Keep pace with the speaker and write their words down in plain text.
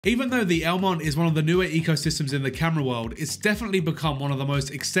Even though the L mount is one of the newer ecosystems in the camera world, it's definitely become one of the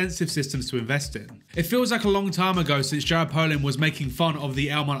most extensive systems to invest in. It feels like a long time ago since Jared Polin was making fun of the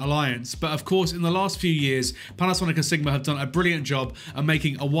L mount alliance, but of course in the last few years, Panasonic and Sigma have done a brilliant job of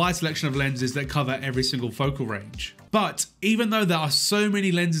making a wide selection of lenses that cover every single focal range. But even though there are so many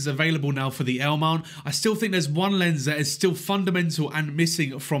lenses available now for the L mount, I still think there's one lens that is still fundamental and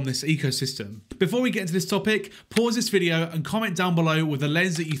missing from this ecosystem. Before we get into this topic, pause this video and comment down below with the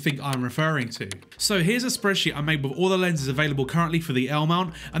lens that you think I'm referring to. So here's a spreadsheet I made with all the lenses available currently for the L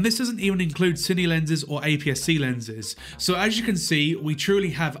mount, and this doesn't even include Cine lenses or APS-C lenses. So as you can see, we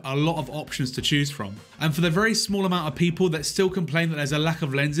truly have a lot of options to choose from. And for the very small amount of people that still complain that there's a lack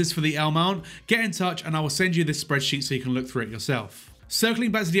of lenses for the L mount, get in touch and I will send you this spreadsheet so you can look through it yourself.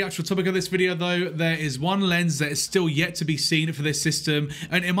 Circling back to the actual topic of this video though, there is one lens that is still yet to be seen for this system,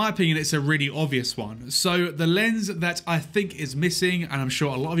 and in my opinion it's a really obvious one. So the lens that I think is missing, and I'm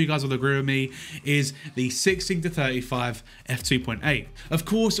sure a lot of you guys will agree with me, is the 16-35 f2.8. Of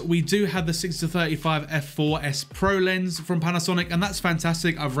course we do have the 16-35 f4S Pro lens from Panasonic, and that's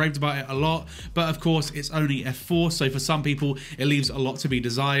fantastic. I've raved about it a lot, but of course it's only f4, so for some people it leaves a lot to be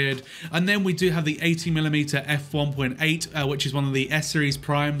desired. And then we do have the 18mm f1.8, which is one of the S-series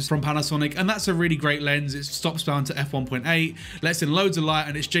primes from Panasonic, and that's a really great lens. It stops down to f1.8, lets in loads of light,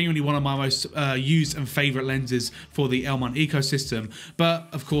 and it's genuinely one of my most used and favorite lenses for the L mount ecosystem. But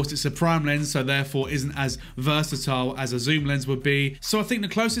of course it's a prime lens, so therefore isn't as versatile as a zoom lens would be. So I think the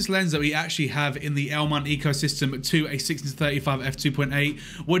closest lens that we actually have in the L mount ecosystem to a 16-35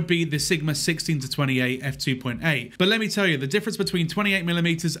 f2.8 would be the Sigma 16-28 f2.8. But let me tell you, the difference between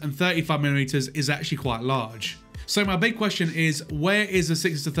 28mm and 35mm is actually quite large. So my big question is, where is the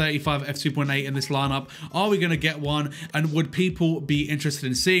 16-35 f2.8 in this lineup? Are we going to get one, and would people be interested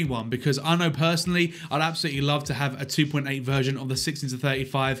in seeing one? Because I know personally I'd absolutely love to have a 2.8 version of the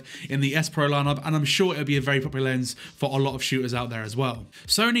 16-35 in the S Pro lineup, and I'm sure it'll be a very popular lens for a lot of shooters out there as well.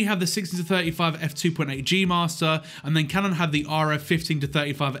 Sony have the 16-35 f2.8 G Master, and then Canon have the RF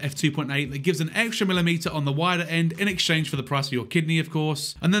 15-35 f2.8 that gives an extra millimeter on the wider end in exchange for the price of your kidney, of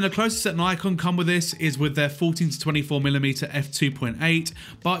course. And then the closest that Nikon come with this is with their 14-24mm f2.8,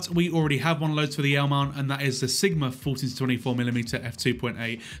 but we already have one loads for the L mount, and that is the Sigma 14-24mm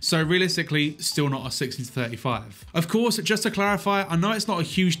f2.8. So realistically, still not a 16-35. Of course, just to clarify, I know it's not a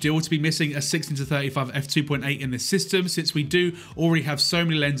huge deal to be missing a 16-35 f2.8 in this system, since we do already have so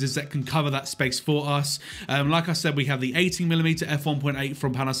many lenses that can cover that space for us. Like I said, we have the 18mm f1.8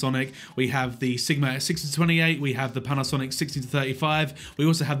 from Panasonic, we have the Sigma 16-28, we have the Panasonic 16-35, we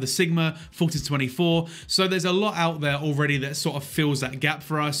also have the Sigma 14-24. So there's a lot out there already that sort of fills that gap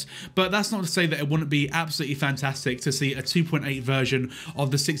for us, but that's not to say that it wouldn't be absolutely fantastic to see a 2.8 version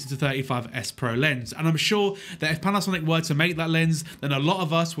of the 16-35 S Pro lens. And I'm sure that if Panasonic were to make that lens, then a lot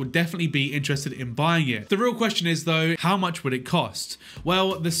of us would definitely be interested in buying it. The real question is though, how much would it cost?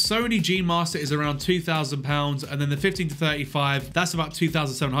 Well, the Sony G Master is around £2,000, and then the 15-35, that's about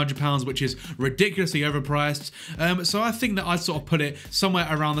 £2,700, which is ridiculously overpriced. So I think that I'd sort of put it somewhere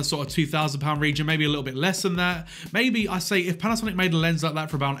around the sort of £2,000 region, maybe a little bit less than that. Maybe I say if Panasonic made a lens like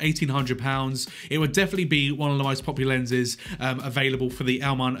that for about £1,800, it would definitely be one of the most popular lenses available for the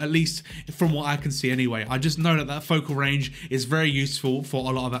L mount, at least from what I can see anyway. I just know that that focal range is very useful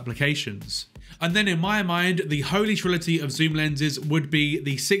for a lot of applications. And then in my mind, the holy trinity of zoom lenses would be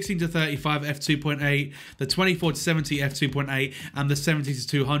the 16-35 f2.8, the 24-70 f2.8, and the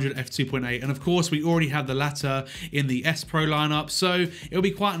 70-200 f2.8. And of course, we already have the latter in the S Pro lineup, so it'll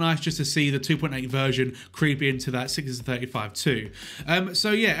be quite nice just to see the 2.8 version creep into that 16-35 too.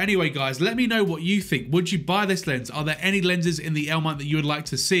 So yeah, anyway guys, let me know what you think. Would you buy this lens? Are there any lenses in the L mount that you would like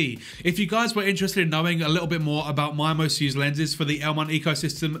to see? If you guys were interested in knowing a little bit more about my most used lenses for the L mount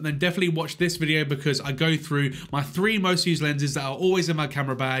ecosystem, then definitely watch this video, because I go through my 3 most used lenses that are always in my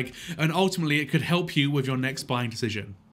camera bag, and ultimately it could help you with your next buying decision.